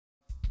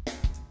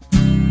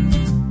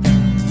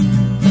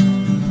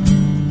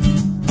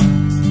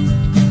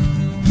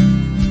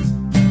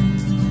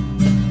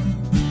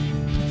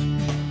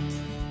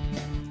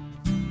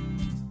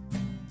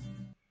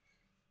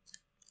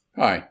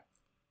Hi,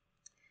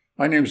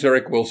 my name's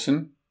Eric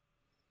Wilson.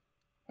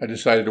 I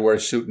decided to wear a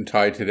suit and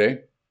tie today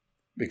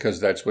because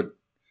that's what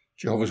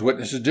Jehovah's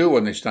Witnesses do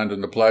when they stand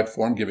on the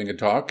platform giving a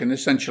talk, and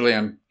essentially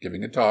I'm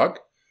giving a talk.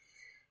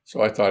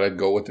 So I thought I'd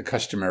go with the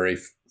customary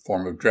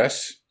form of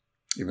dress,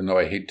 even though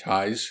I hate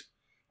ties.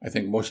 I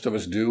think most of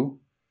us do.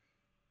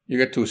 You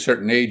get to a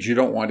certain age, you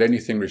don't want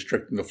anything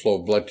restricting the flow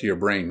of blood to your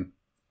brain.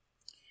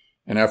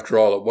 And after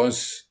all, it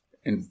was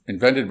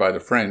invented by the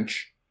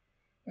French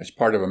as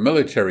part of a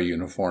military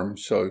uniform,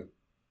 so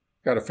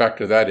got to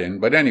factor that in.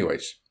 But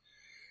anyways,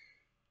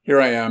 here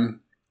I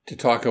am to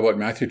talk about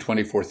Matthew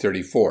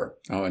 24:34.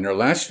 Now, in our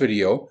last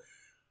video,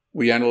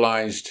 we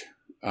analyzed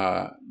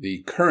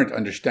the current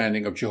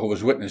understanding of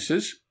Jehovah's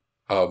Witnesses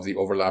of the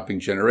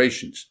overlapping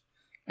generations.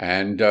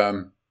 And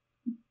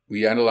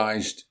we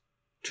analyzed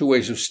two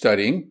ways of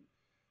studying.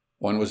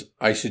 One was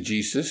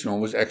eisegesis and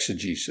one was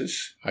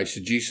exegesis.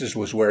 Eisegesis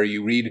was where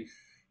you read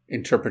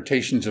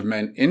interpretations of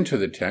men into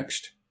the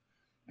text,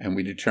 and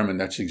we determined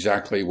that's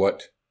exactly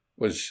what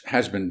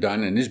has been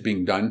done and is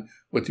being done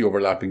with the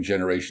overlapping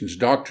generations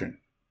doctrine.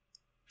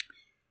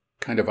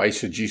 Kind of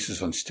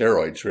eisegesis on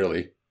steroids,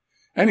 really.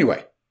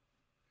 Anyway,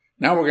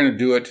 now we're going to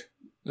do it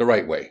the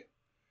right way.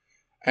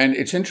 And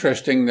it's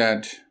interesting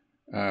that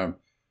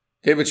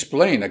David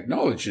Spillane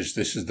acknowledges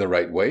this is the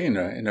right way in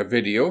a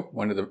video,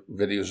 one of the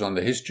videos on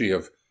the history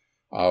of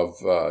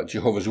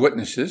Jehovah's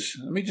Witnesses.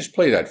 Let me just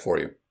play that for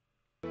you.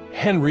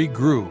 Henry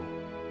grew.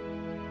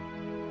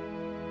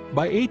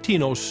 By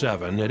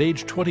 1807, at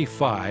age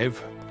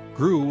 25,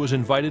 Grew was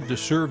invited to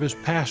serve as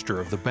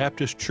pastor of the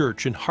Baptist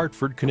Church in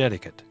Hartford,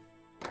 Connecticut.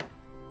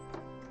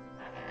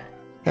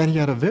 And he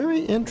had a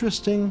very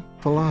interesting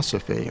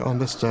philosophy on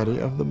the study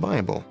of the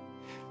Bible.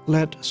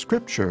 Let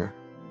Scripture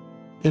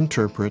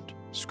interpret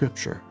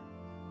Scripture.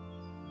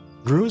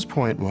 Grew's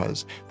point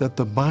was that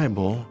the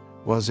Bible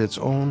was its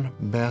own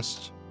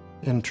best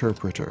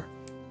interpreter.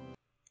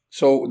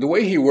 So the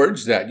way he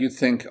words that, you'd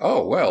think,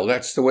 oh, well,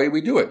 that's the way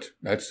we do it.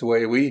 That's the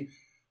way we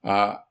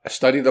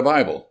study the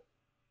Bible.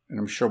 And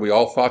I'm sure we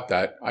all thought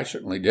that. I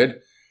certainly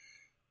did.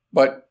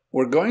 But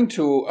we're going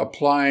to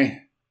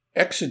apply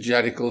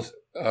exegetical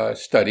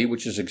study,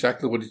 which is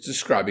exactly what it's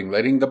describing,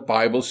 letting the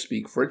Bible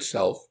speak for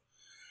itself.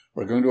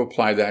 We're going to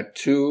apply that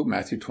to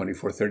Matthew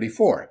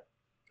 24:34.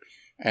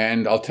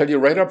 And I'll tell you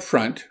right up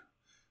front,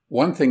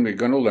 one thing we're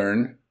going to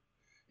learn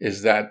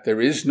is that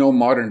there is no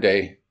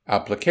modern-day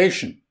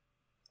application.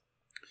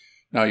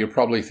 Now, you're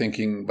probably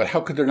thinking, but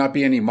how could there not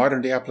be any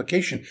modern-day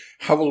application?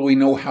 How will we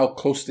know how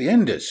close the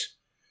end is?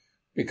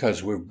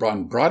 Because we've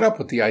been brought up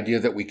with the idea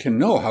that we can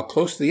know how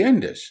close the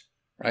end is,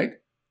 right?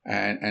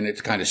 And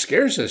it kind of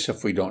scares us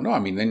if we don't know. I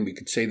mean, then we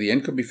could say the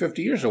end could be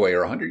 50 years away or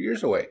 100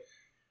 years away.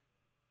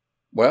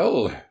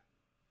 Well,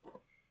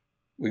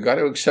 we got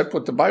to accept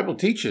what the Bible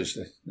teaches.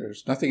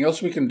 There's nothing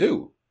else we can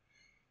do.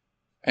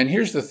 And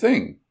here's the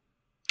thing.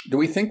 Do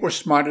we think we're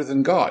smarter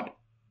than God?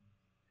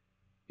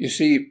 You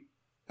see,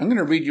 I'm going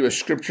to read you a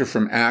scripture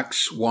from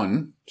Acts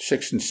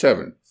 1:6 and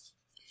 7.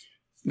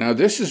 Now,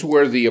 this is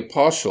where the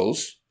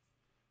apostles,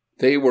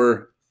 they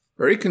were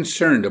very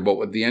concerned about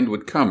what the end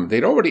would come.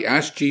 They'd already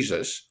asked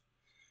Jesus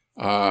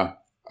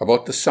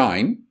about the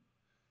sign,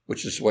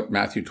 which is what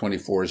Matthew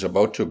 24 is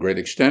about to a great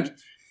extent.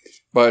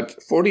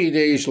 But 40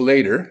 days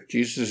later,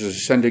 Jesus is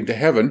ascending to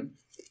heaven,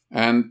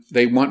 and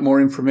they want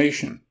more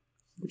information,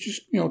 which is,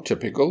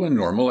 typical and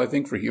normal, I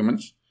think, for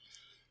humans.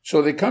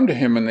 So they come to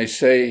him and they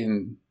say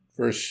in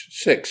verse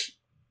 6,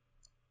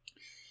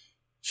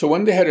 so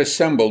when they had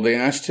assembled, they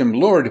asked him,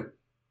 Lord,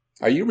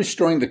 are you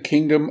restoring the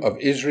kingdom of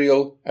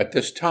Israel at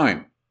this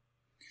time?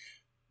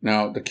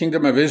 Now, the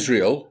kingdom of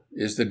Israel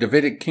is the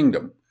Davidic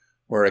kingdom,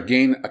 where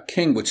again a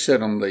king would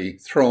sit on the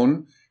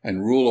throne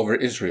and rule over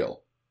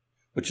Israel,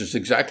 which is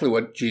exactly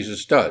what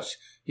Jesus does.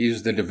 He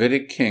is the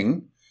Davidic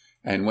king,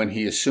 and when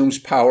he assumes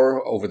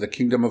power over the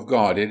kingdom of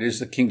God, it is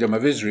the kingdom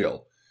of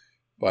Israel,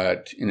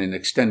 but in an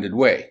extended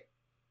way.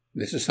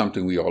 This is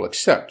something we all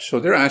accept. So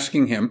they're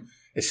asking him,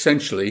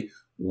 essentially,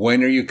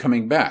 when are you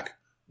coming back?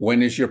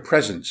 When is your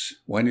presence?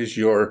 When is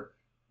your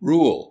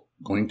rule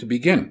going to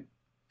begin?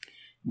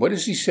 What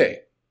does he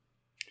say?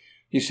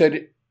 He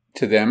said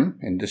to them,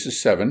 and this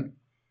is 7,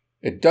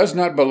 it does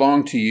not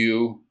belong to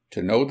you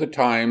to know the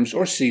times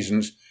or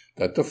seasons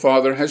that the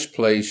Father has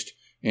placed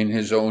in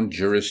his own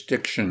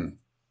jurisdiction.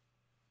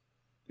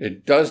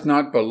 It does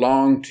not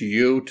belong to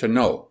you to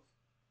know.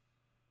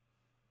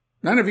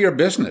 None of your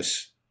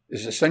business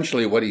is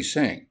essentially what he's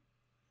saying.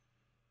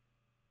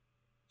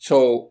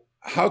 So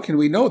how can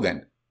we know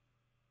then?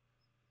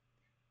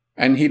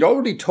 And he'd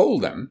already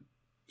told them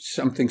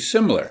something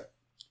similar.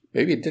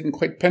 Maybe it didn't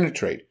quite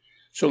penetrate.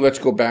 So let's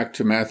go back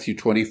to Matthew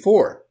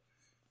 24.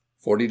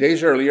 40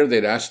 days earlier,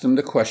 they'd asked him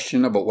the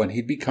question about when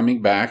he'd be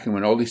coming back and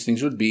when all these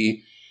things would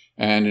be.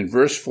 And in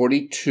verse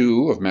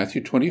 42 of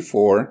Matthew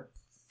 24,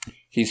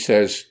 he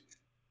says,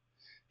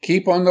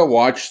 keep on the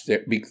watch,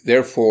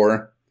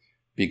 therefore,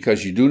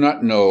 because you do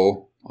not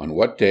know on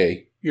what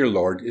day your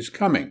Lord is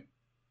coming.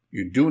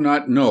 You do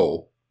not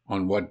know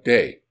on what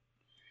day.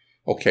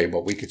 Okay,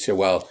 but we could say,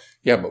 well,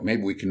 yeah, but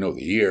maybe we can know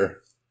the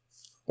year.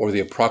 or the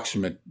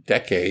approximate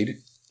decade.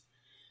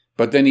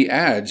 But then he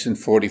adds in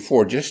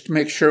 44, just to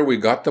make sure we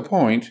got the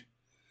point,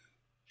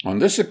 on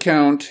this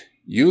account,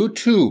 you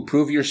too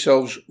prove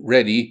yourselves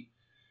ready,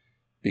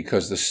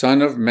 because the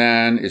Son of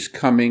Man is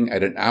coming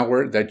at an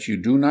hour that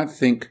you do not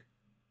think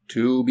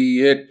to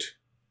be it.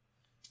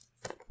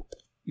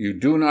 You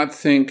do not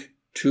think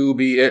to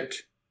be it.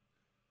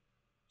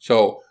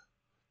 So,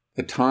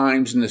 the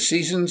times and the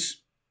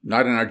seasons,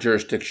 not in our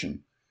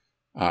jurisdiction.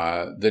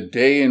 The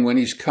day and when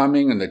he's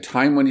coming and the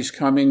time when he's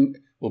coming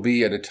will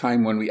be at a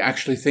time when we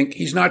actually think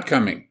he's not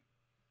coming.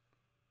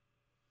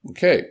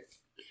 Okay.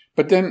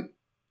 But then,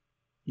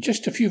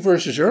 just a few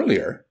verses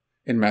earlier,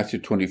 in Matthew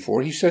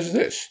 24, he says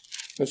this.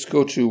 Let's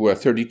go to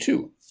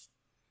 32.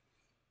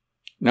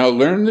 Now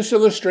learn this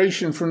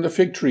illustration from the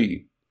fig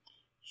tree.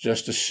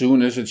 Just as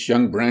soon as its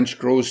young branch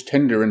grows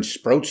tender and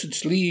sprouts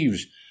its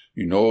leaves,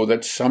 you know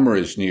that summer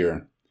is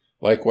near.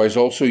 Likewise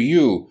also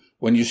you,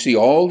 when you see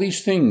all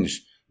these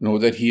things, know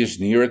that he is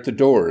near at the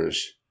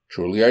doors.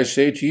 Truly I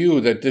say to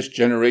you that this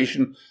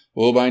generation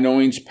will by no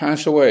means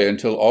pass away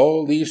until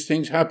all these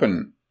things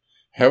happen.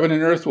 Heaven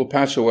and earth will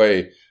pass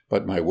away,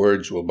 but my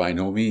words will by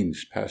no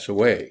means pass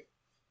away.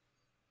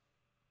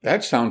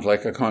 That sounds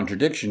like a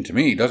contradiction to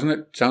me. Doesn't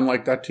it sound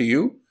like that to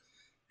you?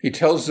 He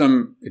tells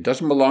them it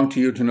doesn't belong to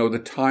you to know the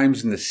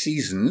times and the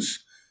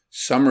seasons.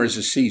 Summer is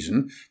a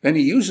season. Then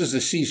he uses the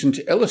season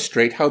to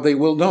illustrate how they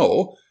will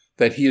know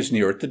that he is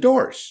near at the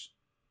doors.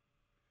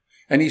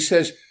 And he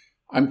says,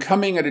 I'm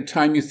coming at a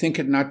time you think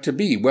it not to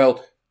be.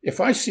 Well,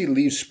 if I see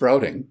leaves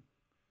sprouting,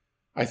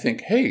 I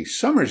think, hey,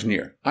 summer's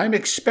near. I'm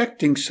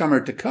expecting summer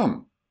to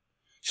come.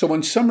 So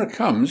when summer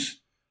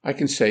comes, I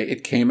can say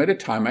it came at a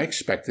time I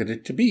expected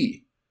it to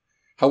be.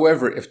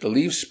 However, if the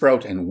leaves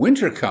sprout and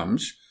winter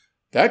comes,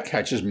 that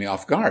catches me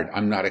off guard.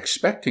 I'm not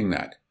expecting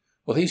that.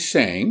 Well, he's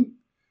saying,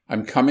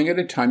 I'm coming at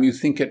a time you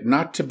think it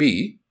not to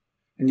be,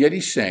 and yet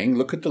he's saying,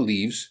 look at the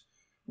leaves.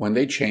 When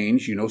they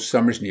change, you know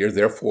summer's near.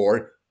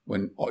 Therefore,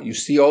 when you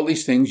see all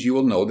these things, you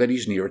will know that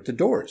he's near at the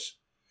doors.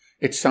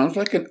 It sounds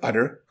like an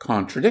utter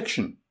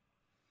contradiction.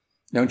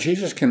 Now,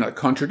 Jesus cannot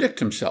contradict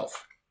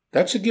himself.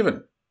 That's a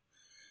given.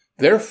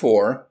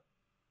 Therefore,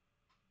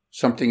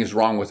 something is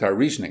wrong with our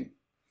reasoning.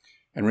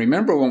 And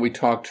remember when we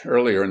talked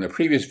earlier in the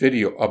previous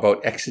video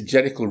about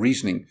exegetical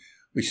reasoning,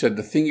 we said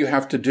the thing you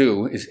have to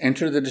do is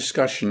enter the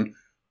discussion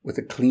with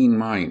a clean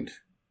mind.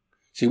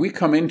 See, we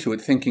come into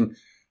it thinking,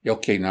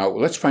 okay, now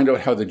let's find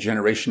out how the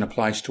generation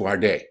applies to our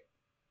day.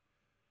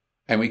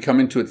 And we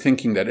come into it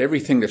thinking that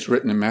everything that's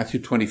written in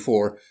Matthew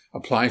 24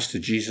 applies to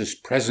Jesus'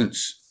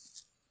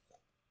 presence.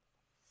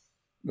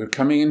 We're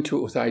coming into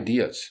it with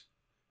ideas,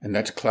 and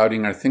that's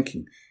clouding our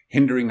thinking,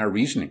 hindering our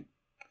reasoning.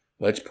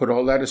 Let's put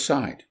all that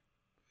aside.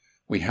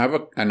 We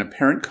have an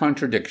apparent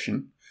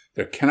contradiction.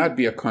 There cannot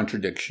be a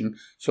contradiction,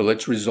 so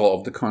let's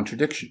resolve the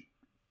contradiction.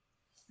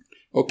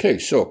 Okay,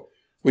 so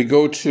we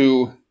go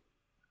to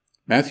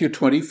Matthew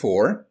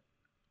 24,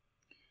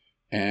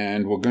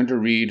 and we're going to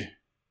read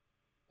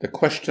the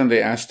question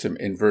they asked him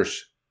in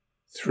verse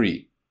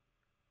 3.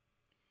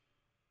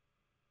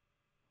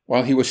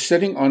 While he was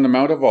sitting on the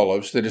Mount of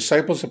Olives, the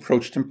disciples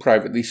approached him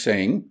privately,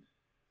 saying,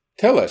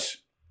 Tell us,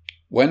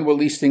 when will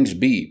these things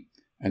be,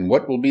 and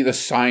what will be the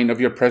sign of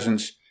your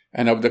presence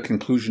and of the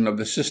conclusion of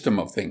the system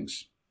of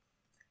things?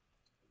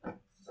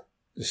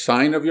 The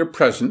sign of your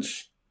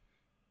presence,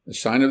 the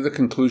sign of the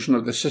conclusion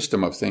of the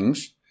system of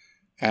things,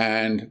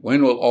 and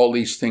when will all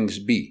these things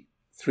be?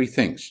 3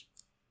 things.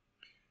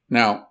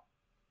 Now,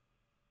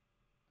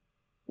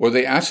 were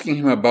they asking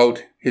him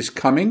about his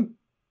coming?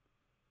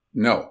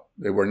 No,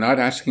 they were not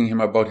asking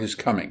him about his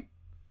coming.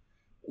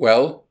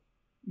 Well,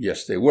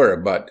 yes, they were,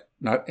 but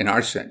not in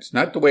our sense,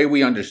 not the way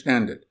we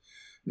understand it.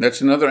 And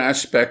that's another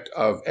aspect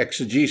of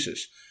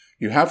exegesis.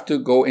 You have to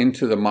go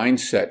into the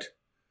mindset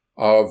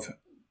of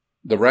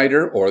the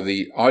writer or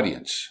the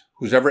audience,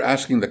 who's ever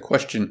asking the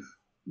question,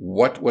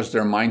 what was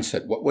their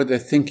mindset? What were they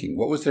thinking?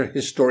 What was their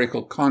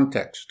historical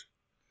context?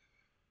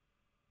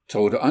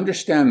 So to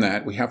understand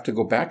that, we have to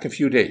go back a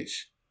few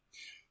days.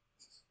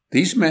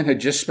 These men had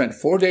just spent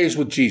 4 days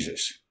with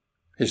Jesus.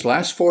 His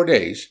last 4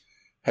 days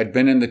had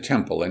been in the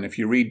temple. And if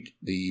you read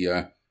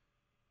the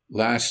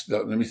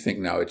let me think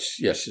now,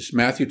 it's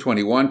Matthew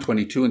 21,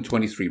 22, and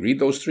 23. Read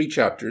those 3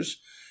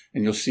 chapters,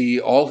 and you'll see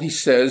all he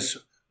says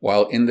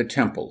while in the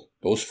temple,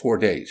 those 4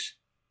 days.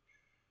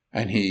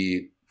 And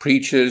he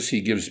preaches,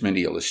 he gives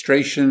many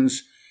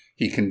illustrations,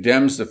 he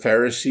condemns the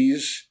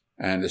Pharisees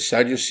and the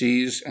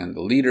Sadducees and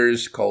the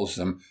leaders, calls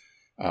them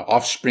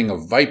offspring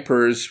of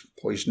vipers,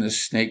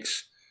 poisonous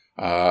snakes,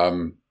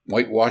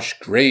 whitewashed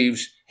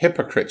graves,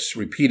 hypocrites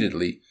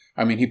repeatedly.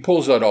 I mean, he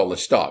pulls out all the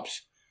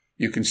stops.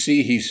 You can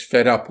see he's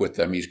fed up with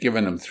them. He's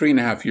given them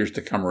 3.5 years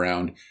to come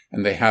around,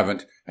 and they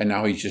haven't, and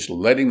now he's just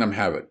letting them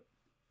have it.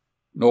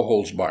 No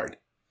holds barred.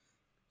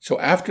 So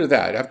after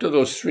that, after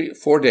those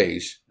 4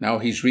 days, now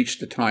he's reached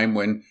the time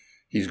when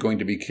he's going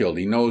to be killed.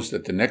 He knows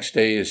that the next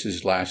day is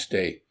his last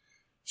day.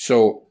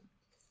 So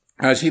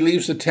as he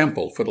leaves the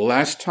temple for the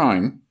last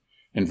time,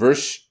 in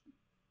verse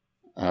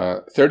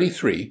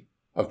 33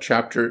 of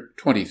chapter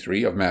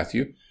 23 of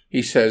Matthew,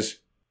 he says,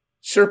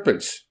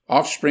 "Serpents,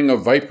 offspring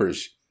of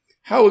vipers,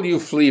 how will you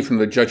flee from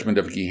the judgment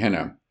of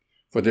Gehenna?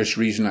 For this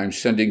reason I am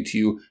sending to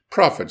you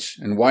prophets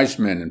and wise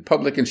men and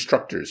public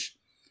instructors.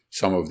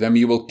 Some of them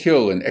you will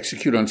kill and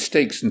execute on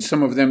stakes, and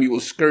some of them you will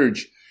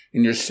scourge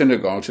in your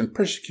synagogues and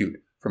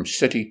persecute from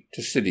city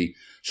to city,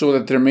 so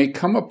that there may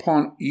come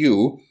upon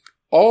you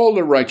all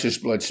the righteous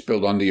blood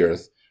spilled on the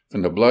earth,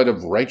 from the blood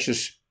of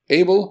righteous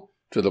Abel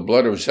to the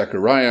blood of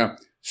Zechariah,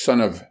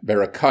 son of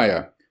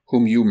Berechiah,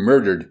 whom you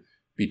murdered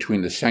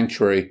between the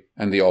sanctuary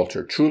and the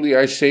altar. Truly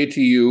I say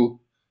to you,"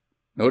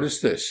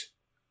 notice this,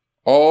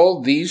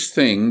 "all these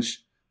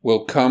things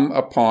will come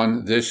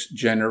upon this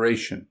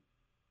generation."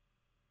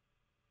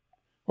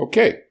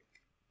 Okay.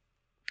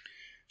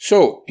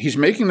 So he's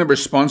making them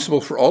responsible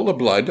for all the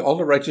blood, all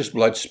the righteous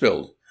blood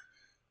spilled.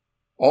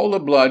 All the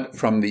blood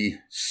from the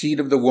seed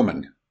of the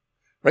woman,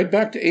 right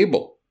back to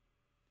Abel.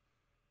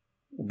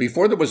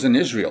 Before there was an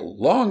Israel,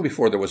 long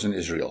before there was an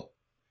Israel,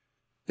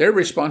 they're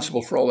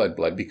responsible for all that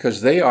blood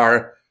because they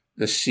are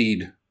the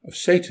seed of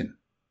Satan.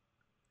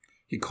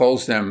 He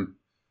calls them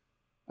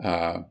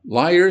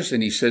liars,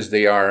 and he says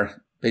they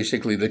are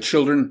basically the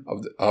children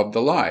of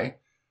the lie,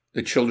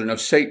 the children of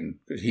Satan.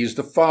 He's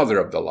the father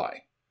of the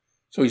lie.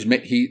 So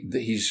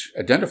he's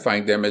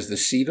identifying them as the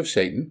seed of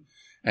Satan,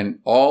 and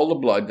all the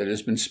blood that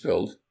has been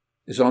spilled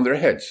is on their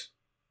heads.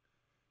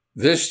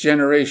 This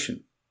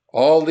generation,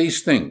 all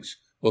these things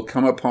will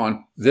come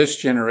upon this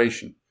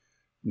generation.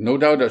 No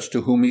doubt as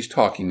to whom he's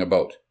talking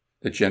about.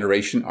 The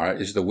generation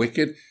is the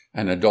wicked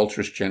and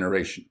adulterous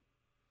generation.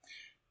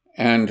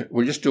 And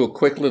we'll just do a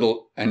quick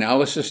little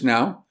analysis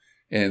now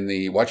in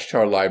the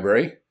Watchtower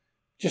Library.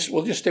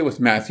 We'll just stay with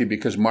Matthew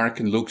because Mark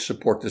and Luke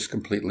support this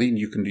completely, and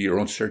you can do your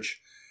own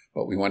search,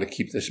 but we want to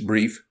keep this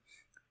brief.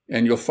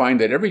 And you'll find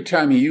that every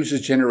time he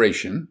uses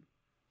generation,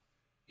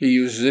 he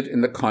uses it in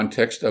the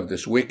context of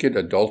this wicked,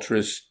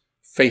 adulterous,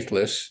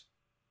 faithless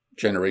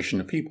generation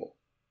of people.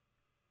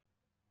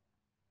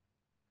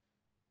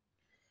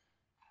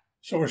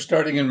 So we're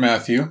starting in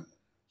Matthew,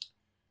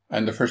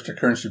 and the first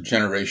occurrence of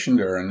generation,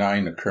 there are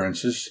 9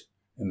 occurrences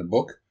in the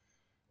book,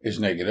 is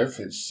negative.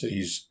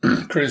 He's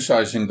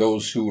criticizing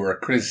those who are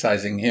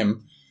criticizing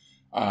him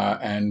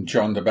and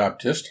John the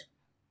Baptist.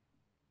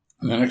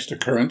 In the next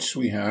occurrence,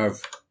 we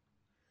have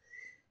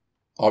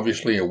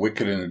obviously a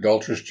wicked and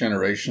adulterous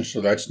generation,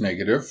 so that's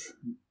negative.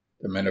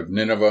 The men of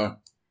Nineveh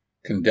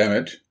condemn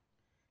it.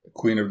 The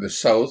queen of the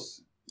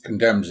south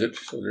condemns it,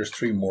 so there's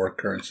 3 more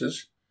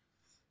occurrences.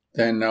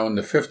 Then now in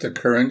the 5th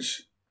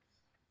occurrence,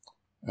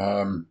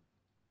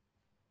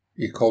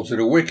 he calls it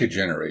a wicked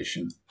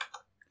generation.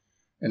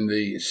 In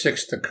the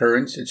 6th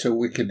occurrence, it's a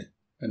wicked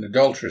and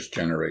adulterous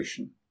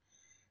generation.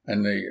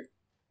 And the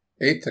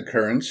 8th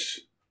occurrence,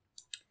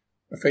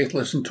 a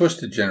faithless and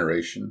twisted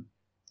generation.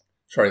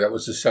 Sorry, that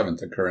was the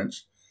 7th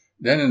occurrence.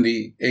 Then in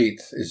the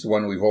 8th is the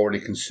one we've already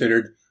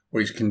considered, where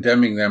he's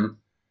condemning them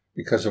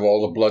because of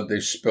all the blood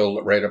they've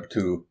spilled right up to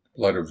the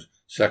blood of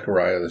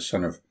Zechariah, the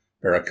son of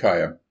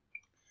Berechiah.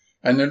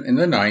 And then in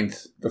the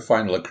 9th, the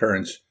final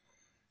occurrence,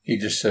 he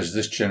just says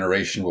this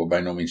generation will by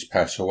no means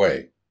pass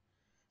away.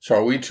 So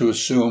are we to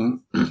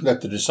assume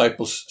that the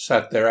disciples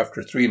sat there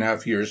after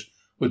 3.5 years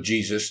with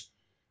Jesus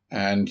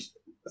and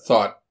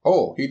thought,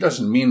 oh, he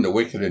doesn't mean the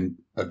wicked and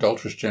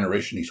adulterous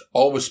generation he's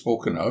always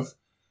spoken of.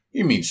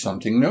 He means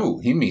something new.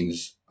 He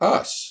means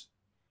us.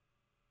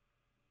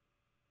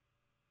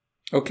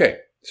 Okay,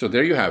 so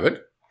there you have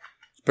it.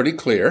 It's pretty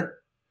clear.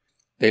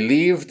 They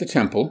leave the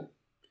temple,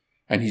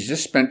 and he's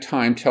just spent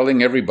time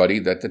telling everybody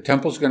that the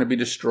temple's going to be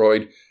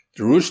destroyed,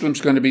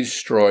 Jerusalem's going to be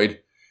destroyed,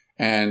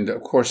 and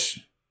of course,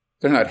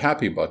 they're not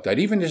happy about that.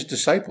 Even his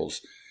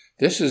disciples.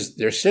 This is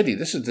their city.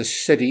 This is the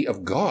city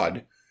of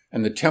God,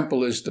 and the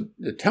temple is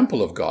the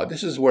temple of God.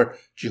 This is where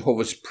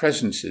Jehovah's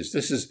presence is.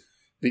 This is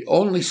the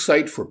only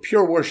site for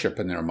pure worship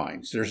in their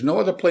minds. There's no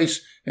other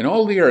place in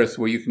all the earth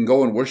where you can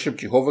go and worship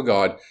Jehovah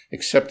God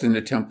except in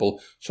the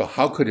temple. So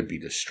how could it be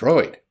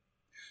destroyed?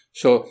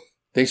 So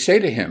they say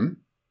to him,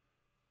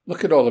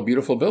 look at all the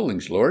beautiful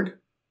buildings, Lord.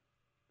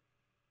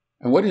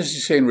 And what does he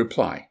say in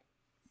reply?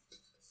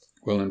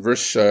 Well, in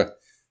verse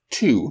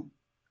 2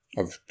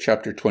 of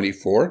chapter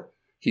 24,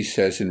 he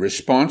says, in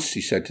response,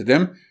 he said to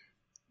them,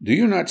 do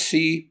you not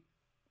see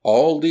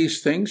all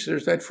these things?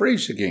 There's that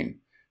phrase again.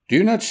 Do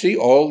you not see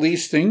all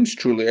these things?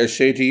 Truly I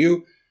say to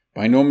you,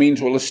 by no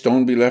means will a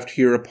stone be left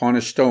here upon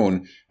a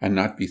stone and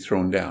not be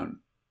thrown down.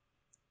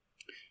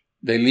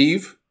 They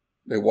leave.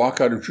 They walk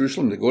out of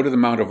Jerusalem. They go to the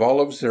Mount of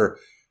Olives. They're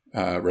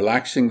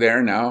relaxing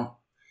there now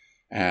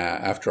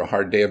after a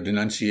hard day of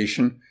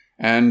denunciation.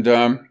 And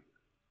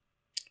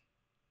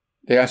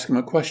they ask him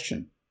a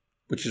question,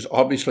 which has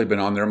obviously been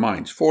on their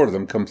minds. 4 of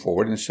them come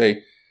forward and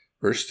say,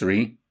 verse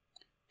 3,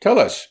 tell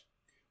us,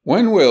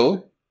 when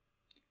will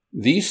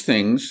these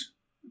things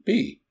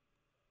be?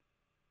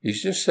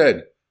 He's just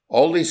said,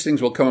 all these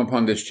things will come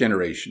upon this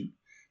generation.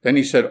 Then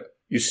he said,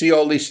 you see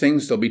all these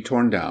things, they'll be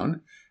torn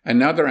down. And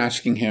now they're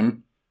asking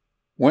him,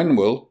 when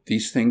will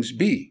these things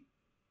be?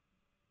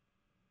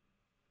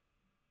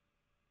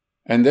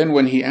 And then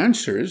when he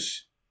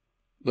answers,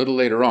 a little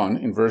later on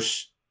in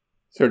verse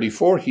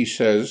 34, he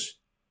says,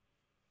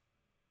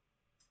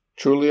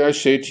 "Truly I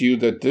say to you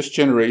that this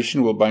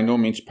generation will by no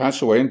means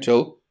pass away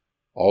until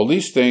all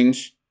these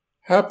things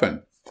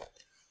happen."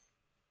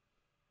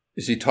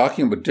 Is he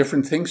talking about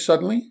different things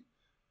suddenly?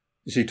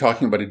 Is he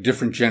talking about a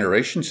different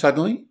generation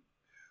suddenly?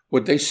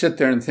 Would they sit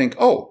there and think,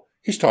 oh,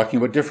 he's talking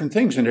about different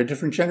things in a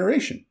different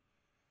generation?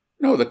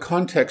 No, the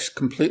context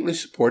completely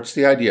supports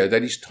the idea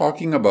that he's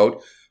talking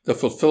about the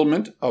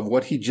fulfillment of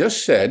what he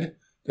just said,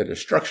 the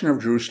destruction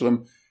of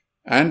Jerusalem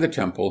and the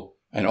temple,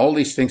 and all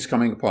these things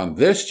coming upon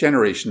this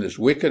generation, this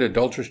wicked,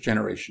 adulterous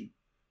generation.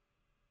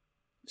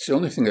 It's the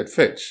only thing that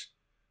fits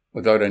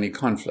without any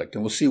conflict.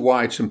 And we'll see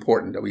why it's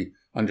important that we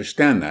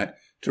understand that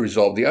to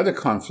resolve the other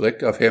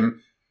conflict of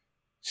him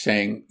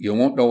saying, you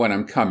won't know when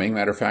I'm coming.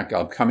 Matter of fact,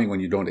 I'm coming when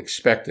you don't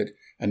expect it.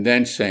 And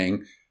then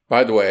saying,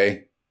 by the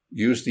way,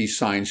 use these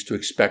signs to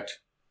expect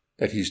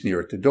that he's near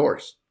at the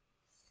doors.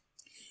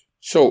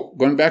 So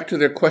going back to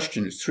their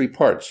question, it's 3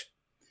 parts.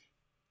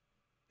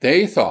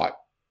 They thought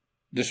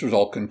this was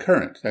all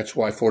concurrent. That's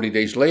why 40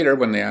 days later,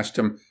 when they asked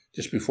him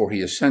just before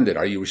he ascended,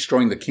 are you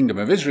restoring the kingdom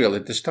of Israel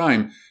at this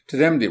time? To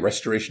them, the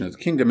restoration of the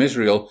kingdom of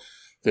Israel,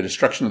 the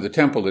destruction of the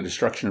temple, the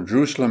destruction of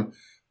Jerusalem,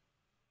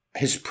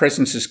 his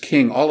presence as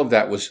king, all of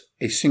that was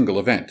a single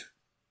event,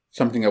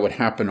 something that would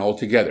happen all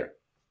together.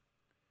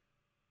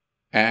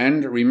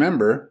 And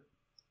remember,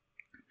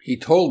 he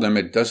told them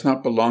it does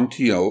not belong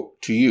to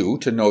you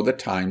to know the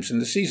times and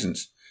the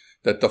seasons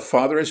that the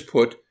Father has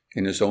put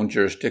in his own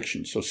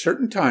jurisdiction. So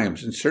certain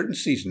times and certain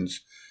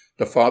seasons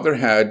the Father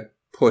had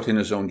put in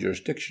his own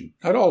jurisdiction.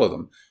 Not all of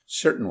them,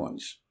 certain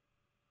ones.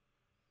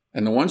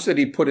 And the ones that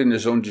he put in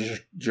his own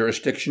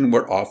jurisdiction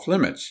were off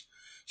limits.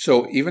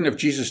 So even if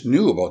Jesus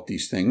knew about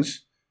these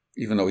things,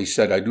 even though he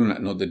said, I do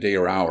not know the day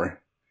or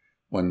hour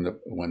when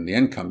the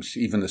end comes,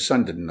 even the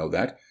Son didn't know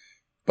that.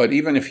 But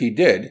even if he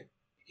did,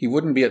 he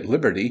wouldn't be at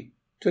liberty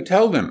to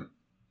tell them.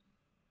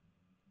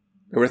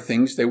 There were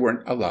things they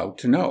weren't allowed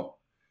to know,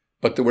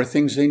 but there were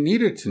things they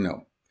needed to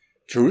know.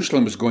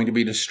 Jerusalem was going to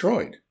be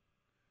destroyed,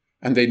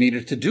 and they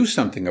needed to do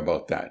something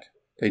about that.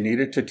 They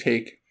needed to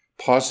take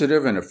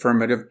positive and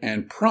affirmative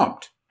and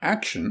prompt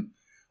action,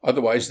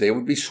 otherwise they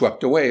would be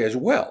swept away as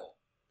well.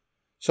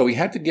 So he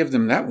had to give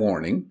them that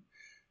warning,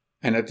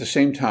 and at the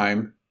same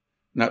time,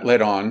 not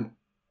let on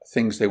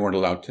things they weren't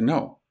allowed to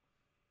know.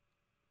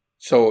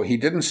 So he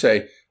didn't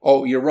say,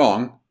 oh, you're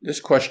wrong. This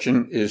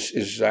question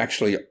is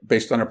actually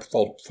based on a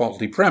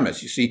faulty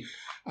premise. You see,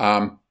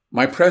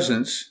 my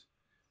presence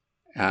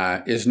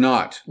is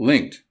not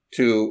linked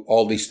to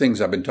all these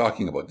things I've been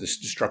talking about, this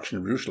destruction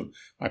of Jerusalem.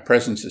 My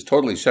presence is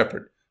totally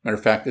separate. Matter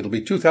of fact, it'll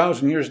be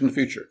 2,000 years in the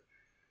future.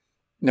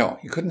 No,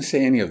 he couldn't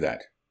say any of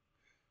that.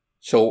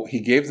 So he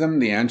gave them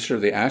the answer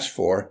they asked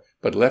for,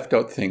 but left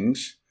out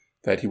things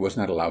that he was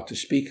not allowed to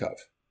speak of.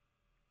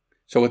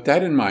 So with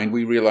that in mind,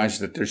 we realize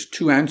that there's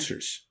 2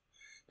 answers.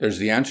 There's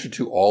the answer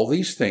to all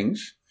these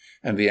things,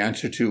 and the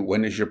answer to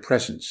when is your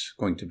presence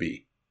going to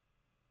be.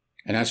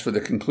 And as for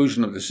the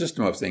conclusion of the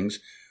system of things,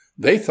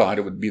 they thought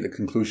it would be the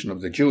conclusion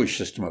of the Jewish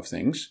system of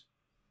things,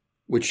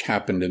 which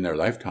happened in their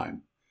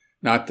lifetime,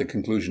 not the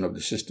conclusion of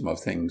the system of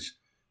things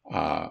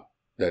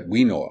that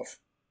we know of.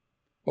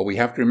 But we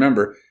have to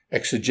remember,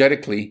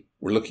 exegetically,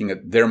 we're looking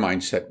at their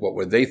mindset. What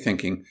were they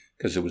thinking?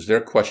 Because it was their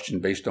question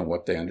based on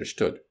what they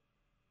understood.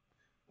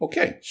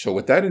 Okay, so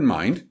with that in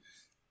mind,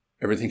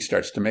 everything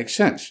starts to make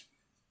sense.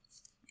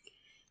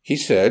 He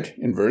said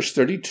in verse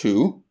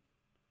 32,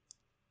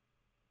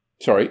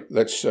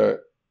 let's go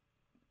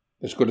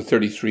to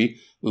 33.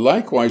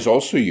 Likewise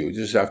also you,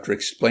 this is after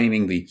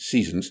explaining the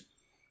seasons,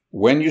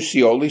 when you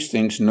see all these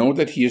things, know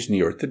that he is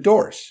near at the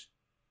doors.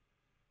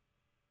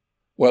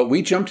 Well,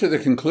 we jump to the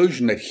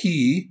conclusion that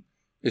he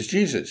is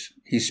Jesus.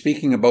 He's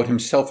speaking about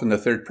himself in the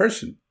third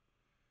person.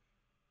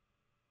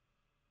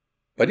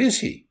 But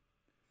is he?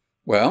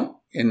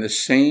 Well, in the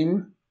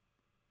same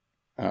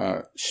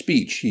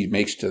speech he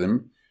makes to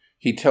them,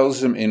 he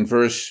tells them in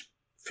verse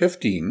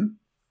 15,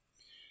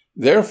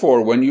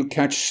 therefore, when you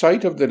catch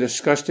sight of the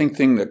disgusting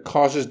thing that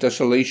causes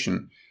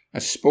desolation,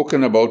 as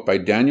spoken about by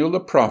Daniel the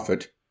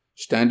prophet,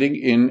 standing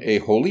in a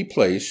holy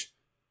place,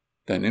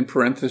 then in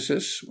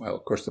parenthesis, well,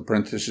 of course the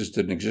parenthesis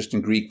didn't exist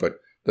in Greek, but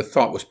the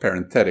thought was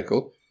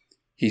parenthetical,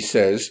 he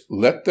says,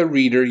 let the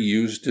reader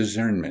use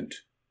discernment.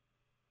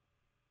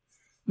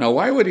 Now,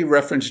 why would he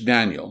reference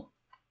Daniel?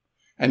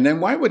 And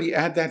then why would he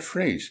add that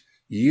phrase,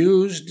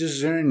 use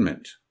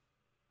discernment?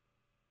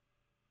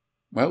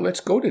 Well, let's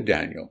go to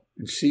Daniel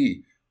and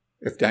see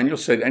if Daniel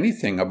said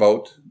anything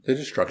about the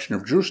destruction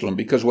of Jerusalem,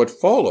 because what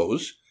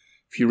follows,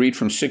 if you read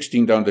from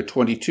 16 down to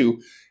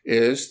 22,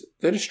 is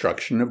the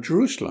destruction of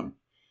Jerusalem.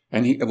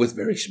 And he, with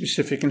very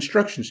specific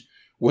instructions.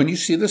 When you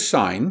see the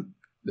sign,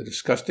 the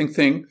disgusting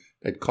thing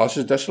that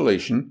causes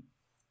desolation,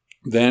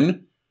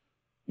 then,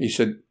 he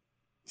said,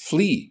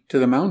 flee to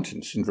the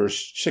mountains in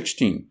verse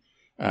 16.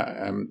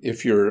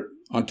 If you're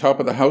on top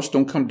of the house,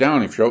 don't come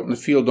down. If you're out in the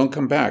field, don't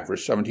come back,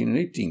 verse 17 and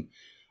 18.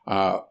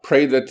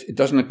 Pray that it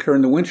doesn't occur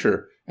in the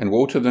winter, and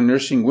woe to the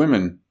nursing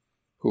women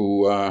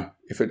who,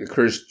 if it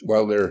occurs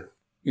while they're,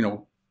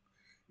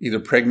 either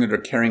pregnant or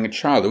carrying a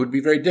child. It would be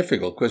very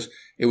difficult because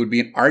it would be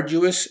an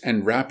arduous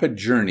and rapid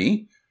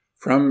journey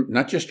from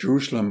not just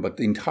Jerusalem, but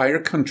the entire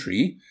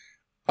country,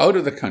 out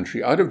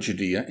of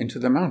Judea into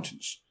the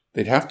mountains.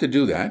 They'd have to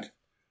do that,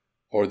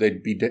 or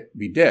they'd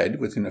be dead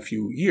within a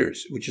few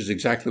years, which is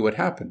exactly what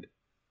happened.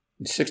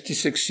 In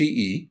 66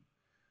 CE,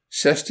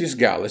 Cestius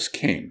Gallus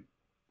came,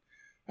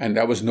 and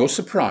that was no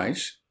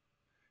surprise.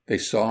 They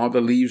saw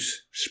the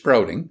leaves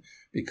sprouting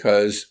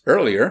because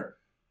earlier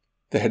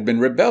there had been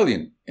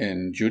rebellion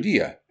in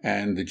Judea,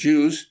 and the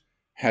Jews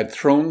had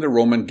thrown the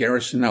Roman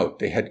garrison out.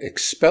 They had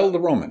expelled the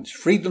Romans,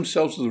 freed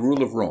themselves of the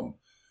rule of Rome.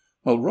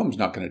 Well, Rome's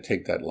not going to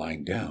take that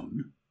lying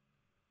down.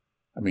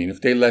 I mean,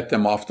 if they let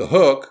them off the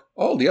hook,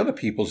 all the other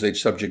peoples they'd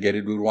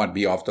subjugated would want to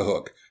be off the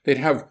hook. They'd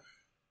have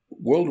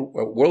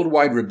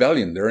worldwide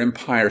rebellion. Their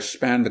empire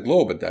spanned the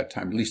globe at that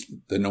time, at least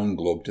the known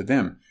globe to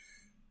them.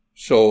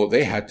 So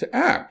they had to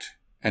act,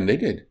 and they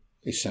did.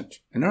 They sent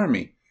an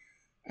army.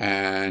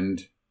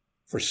 And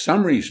for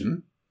some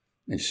reason,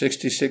 in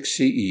 66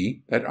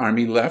 CE, that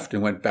army left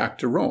and went back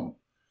to Rome.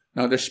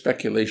 Now, there's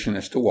speculation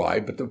as to why,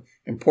 but the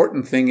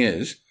important thing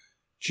is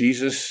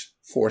Jesus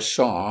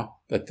foresaw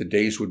that the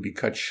days would be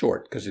cut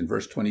short, because in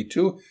verse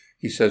 22,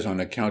 he says, on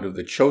account of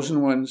the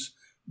chosen ones,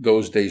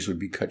 those days would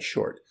be cut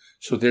short.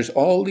 So there's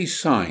all these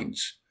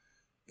signs.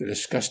 The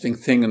disgusting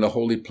thing in the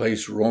holy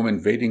place, Rome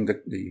invading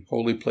the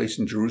holy place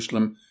in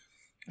Jerusalem,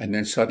 and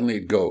then suddenly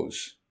it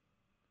goes.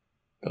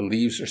 The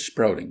leaves are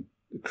sprouting.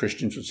 The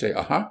Christians would say,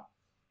 aha,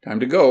 time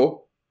to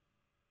go.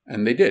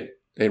 And they did.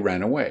 They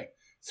ran away.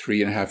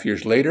 3.5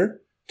 years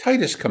later,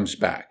 Titus comes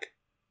back.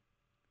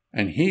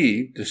 And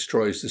he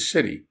destroys the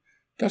city.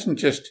 Doesn't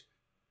just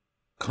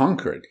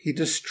conquer it, he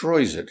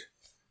destroys it.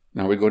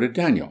 Now we go to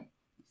Daniel.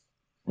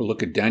 We'll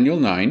look at Daniel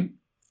 9,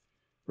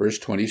 verse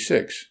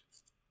 26.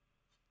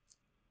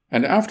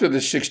 And after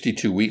the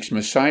 62 weeks,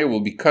 Messiah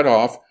will be cut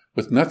off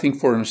with nothing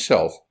for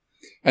himself,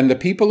 and the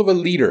people of a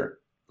leader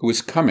who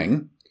is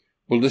coming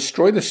will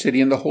destroy the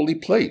city and the holy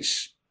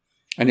place,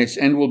 and its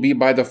end will be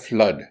by the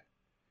flood.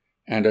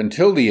 And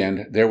until the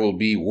end there will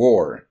be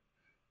war.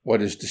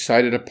 What is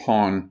decided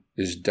upon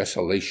is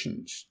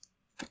desolations.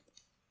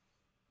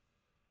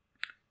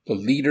 The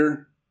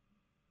leader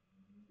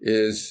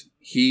is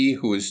he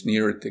who is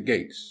near at the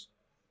gates,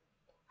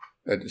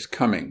 that is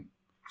coming.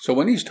 So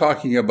when he's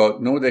talking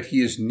about know that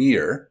he is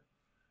near,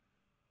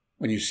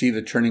 when you see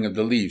the turning of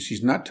the leaves,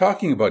 he's not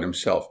talking about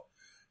himself.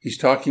 He's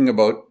talking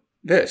about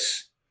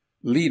this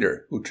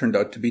leader who turned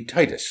out to be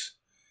Titus.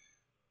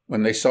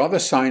 When they saw the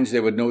signs, they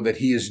would know that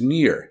he is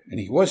near, and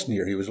he was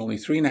near. He was only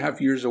 3.5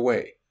 years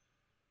away.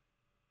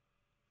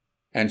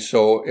 And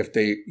so if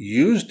they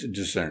used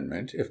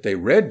discernment, if they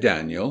read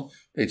Daniel,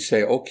 they'd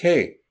say,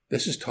 okay,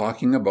 this is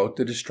talking about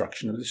the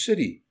destruction of the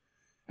city.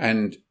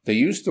 And they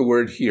use the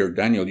word here,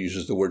 Daniel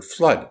uses the word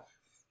flood.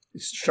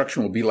 Its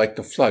destruction will be like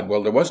the flood.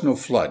 Well, there was no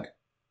flood,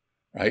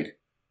 right?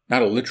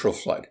 Not a literal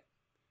flood.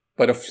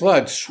 But a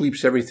flood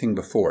sweeps everything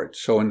before it.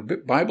 So in the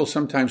Bible,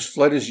 sometimes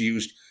flood is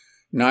used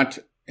not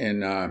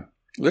in a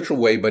literal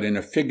way, but in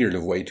a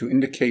figurative way to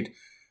indicate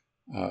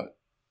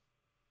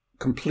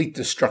complete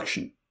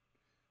destruction.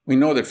 We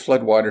know that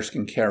floodwaters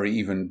can carry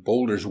even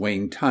boulders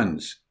weighing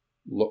tons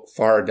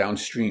far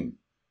downstream.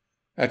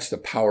 That's the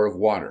power of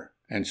water.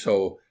 And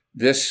so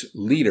this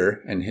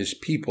leader and his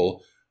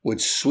people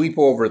would sweep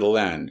over the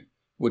land,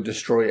 would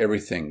destroy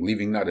everything,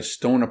 leaving not a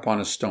stone upon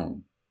a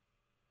stone.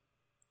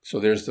 So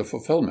there's the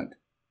fulfillment.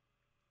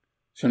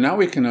 So now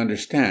we can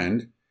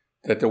understand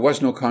that there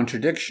was no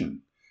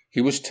contradiction.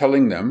 He was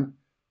telling them,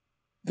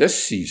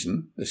 this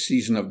season, the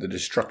season of the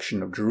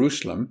destruction of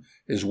Jerusalem,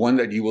 is one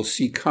that you will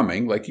see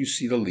coming like you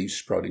see the leaves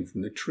sprouting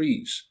from the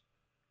trees.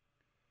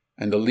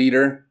 And the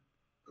leader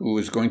who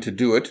is going to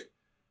do it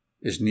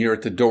is near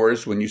at the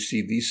doors when you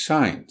see these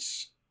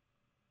signs.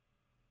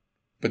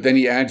 But then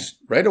he adds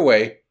right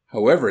away,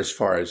 however, as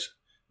far as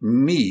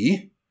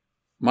me,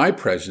 my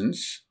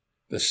presence,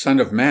 the Son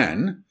of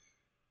Man,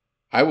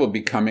 I will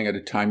be coming at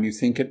a time you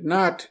think it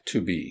not to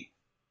be.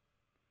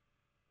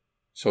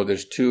 So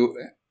there's two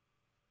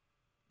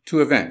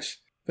events.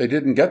 They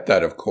didn't get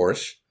that, of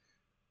course,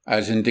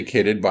 as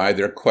indicated by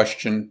their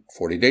question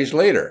 40 days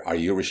later. Are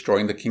you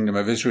restoring the kingdom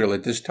of Israel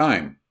at this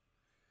time?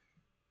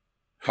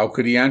 How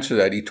could he answer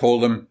that? He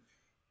told them,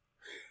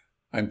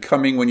 I'm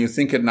coming when you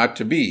think it not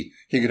to be.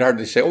 He could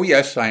hardly say, oh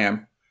yes, I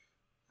am.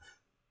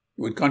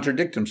 He would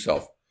contradict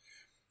himself.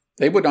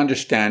 They would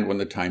understand when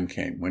the time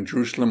came, when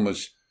Jerusalem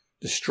was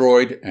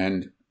destroyed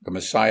and the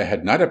Messiah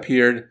had not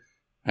appeared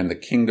and the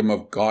kingdom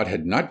of God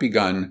had not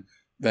begun,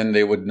 then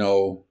they would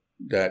know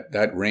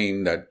that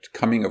reign, that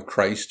coming of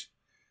Christ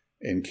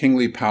in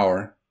kingly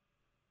power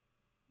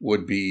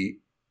would be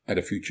at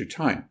a future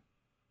time.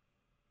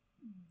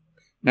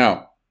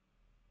 Now,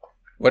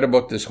 what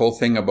about this whole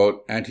thing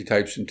about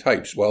antitypes and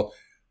types? Well,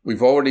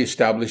 we've already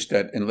established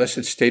that unless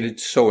it's stated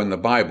so in the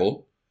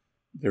Bible,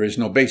 there is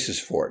no basis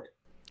for it.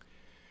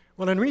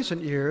 Well, in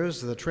recent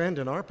years, the trend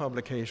in our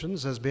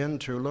publications has been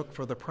to look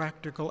for the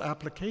practical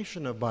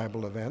application of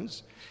Bible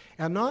events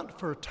and not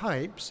for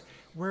types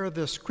where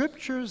the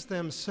Scriptures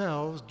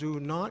themselves do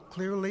not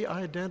clearly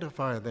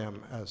identify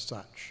them as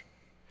such.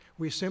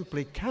 We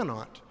simply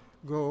cannot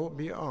go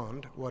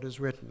beyond what is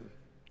written.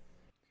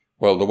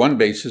 Well, the one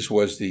basis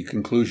was the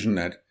conclusion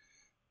that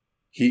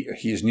he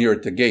is near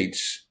at the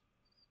gates,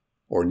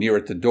 or near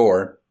at the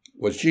door,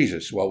 was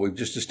Jesus. Well, we've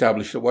just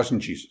established it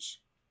wasn't Jesus.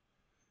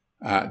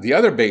 The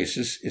other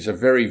basis is a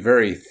very,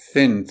 very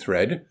thin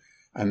thread,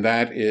 and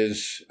that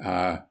is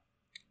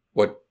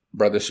what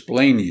Brother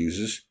Splain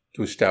uses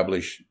to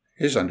establish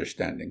his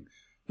understanding.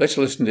 Let's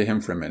listen to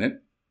him for a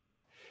minute.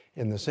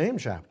 In the same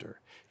chapter,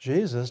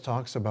 Jesus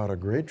talks about a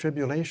great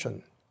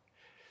tribulation.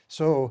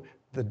 So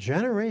the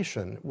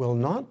generation will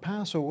not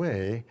pass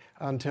away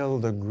until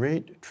the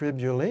great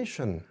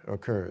tribulation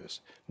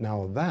occurs.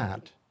 Now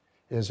that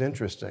is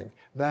interesting.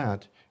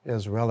 That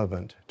is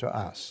relevant to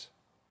us.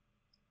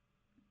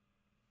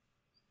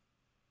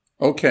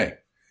 Okay.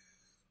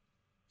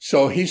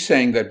 So he's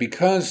saying that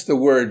because the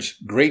words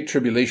great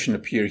tribulation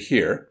appear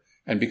here,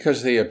 and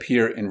because they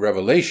appear in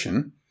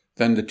Revelation,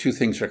 then the two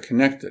things are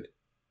connected.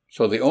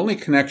 So the only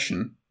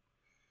connection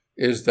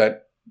is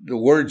that the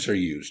words are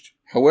used.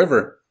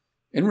 However,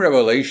 in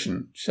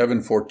Revelation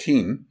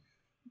 7:14,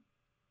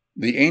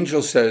 the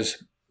angel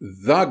says,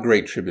 the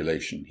great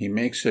tribulation. He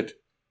makes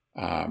it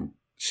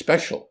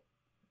special.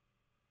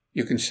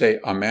 You can say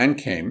a man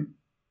came,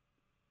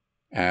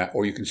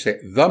 or you can say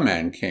the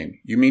man came.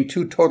 You mean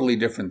two totally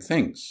different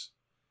things.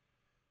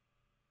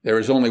 There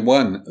is only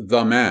one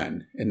the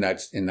man in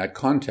that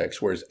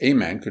context, whereas a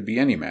man could be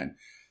any man.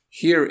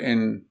 Here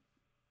in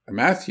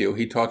Matthew,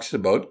 he talks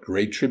about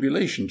great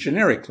tribulation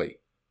generically,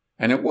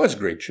 and it was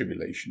great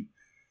tribulation.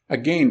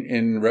 Again,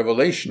 in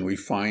Revelation, we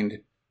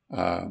find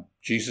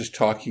Jesus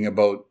talking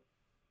about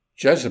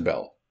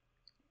Jezebel,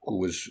 who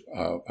was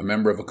a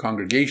member of a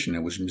congregation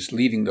and was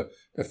misleading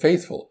the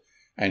faithful,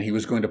 and he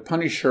was going to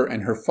punish her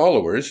and her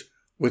followers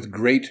with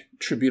great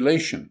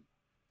tribulation.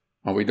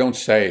 Well, we don't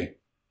say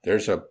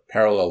there's a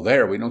parallel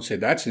there. We don't say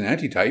that's an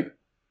antitype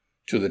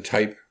to the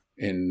type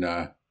in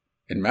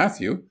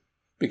Matthew,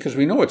 because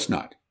we know it's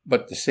not.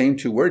 But the same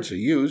two words are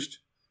used,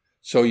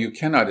 so you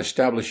cannot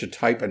establish a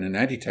type and an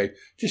antitype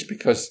just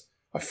because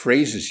a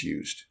phrase is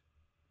used,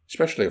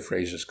 especially a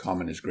phrase as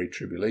common as great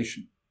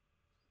tribulation.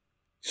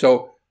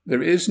 So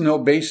there is no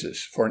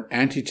basis for an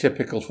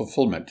antitypical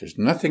fulfillment. There's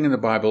nothing in the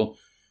Bible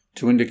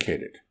to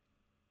indicate it.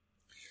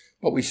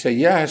 But we say,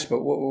 yes,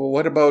 but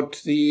what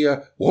about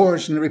the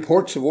wars and the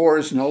reports of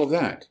wars and all of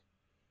that?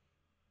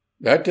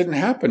 That didn't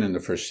happen in the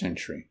first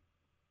century.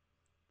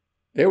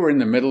 They were in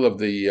the middle of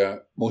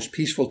the most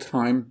peaceful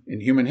time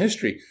in human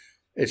history.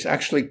 It's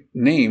actually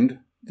named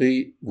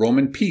the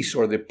Roman peace,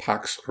 or the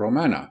Pax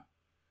Romana.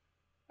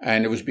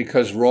 And it was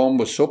because Rome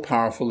was so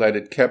powerful that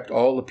it kept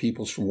all the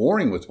peoples from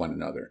warring with one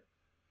another.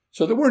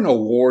 So there were no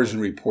wars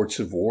and reports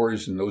of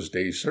wars in those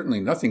days, certainly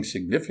nothing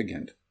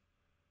significant.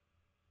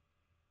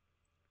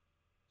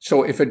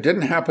 So if it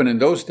didn't happen in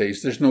those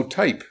days, there's no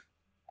type.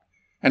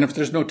 And if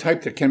there's no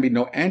type, there can be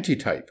no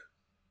antitype.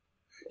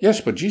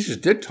 Yes, but Jesus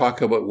did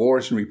talk about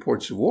wars and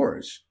reports of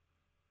wars,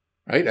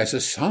 right? As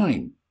a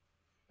sign,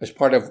 as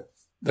part of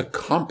the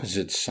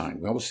composite sign.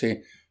 We always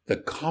say the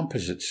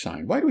composite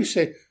sign. Why do we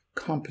say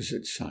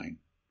composite sign?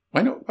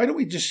 Why don't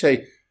we just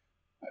say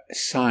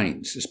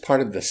signs as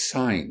part of the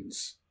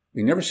signs?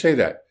 We never say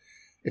that.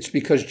 It's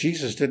because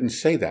Jesus didn't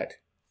say that.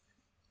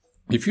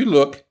 If you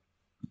look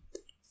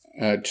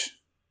at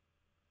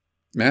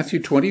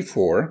Matthew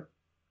 24,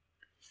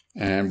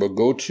 and we'll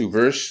go to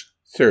verse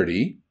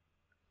 30,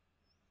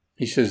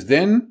 he says,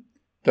 "Then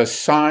the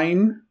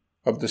sign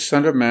of the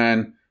Son of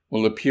Man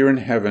will appear in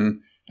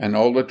heaven, and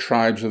all the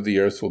tribes of the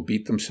earth will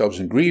beat themselves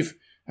in grief,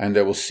 and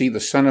they will see the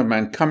Son of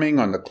Man coming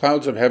on the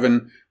clouds of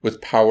heaven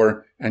with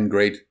power and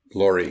great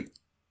glory."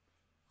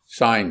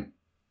 Sign.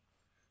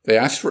 They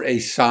asked for a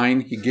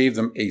sign. He gave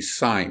them a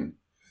sign.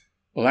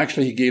 Well,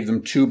 actually, he gave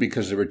them two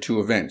because there were two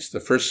events. The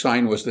first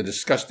sign was the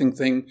disgusting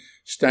thing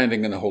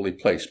standing in the holy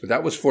place, but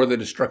that was for the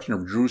destruction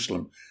of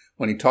Jerusalem.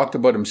 When he talked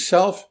about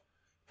himself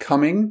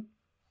coming,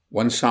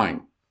 one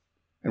sign.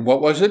 And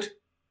what was it?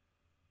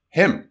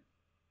 Him.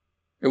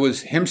 It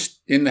was him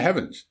in the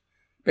heavens.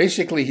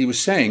 Basically, he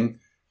was saying,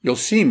 you'll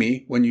see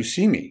me when you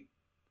see me.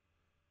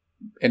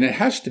 And it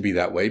has to be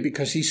that way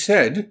because he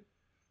said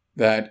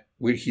that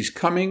he's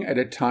coming at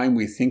a time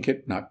we think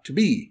it not to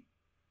be.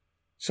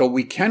 So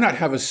we cannot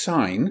have a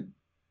sign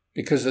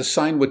because the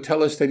sign would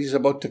tell us that he's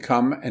about to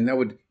come, and that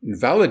would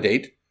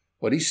invalidate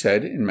what he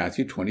said in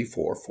Matthew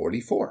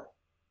 24:44.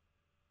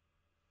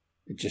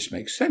 It just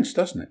makes sense,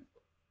 doesn't it?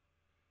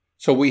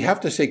 So we have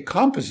to say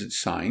composite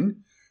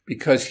sign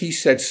because he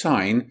said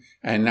sign,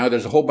 and now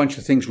there's a whole bunch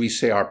of things we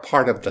say are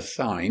part of the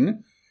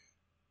sign,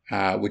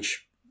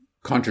 which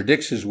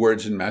contradicts his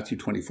words in Matthew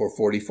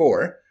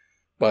 24:44,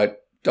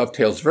 but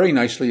dovetails very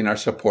nicely in our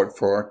support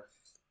for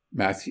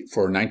Matthew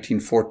for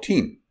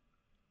 19:14.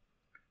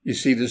 You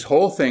see, this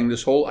whole thing,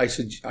 this whole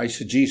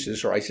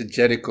eisegesis or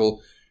eisegetical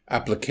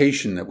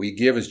application that we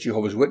give as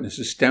Jehovah's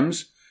Witnesses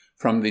stems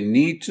from the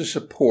need to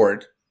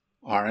support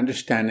our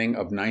understanding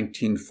of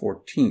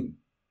 19:14.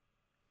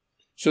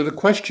 So the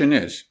question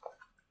is,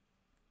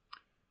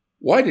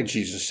 why did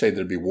Jesus say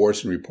there'd be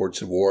wars and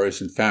reports of wars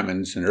and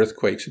famines and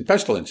earthquakes and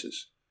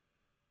pestilences?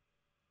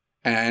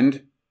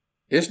 And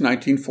is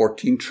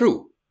 1914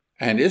 true?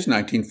 And is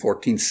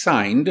 1914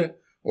 signed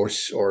or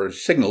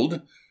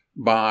signaled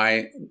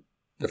by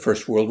the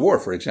First World War,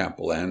 for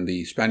example, and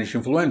the Spanish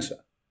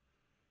influenza?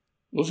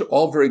 Those are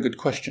all very good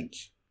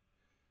questions,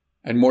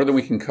 and more than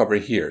we can cover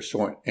here.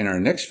 So in our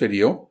next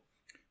video,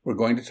 we're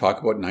going to talk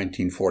about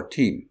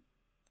 1914.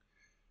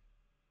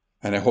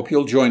 And I hope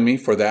you'll join me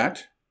for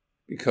that,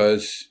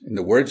 because in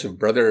the words of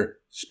Brother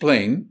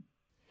Splain,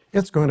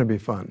 it's going to be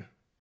fun.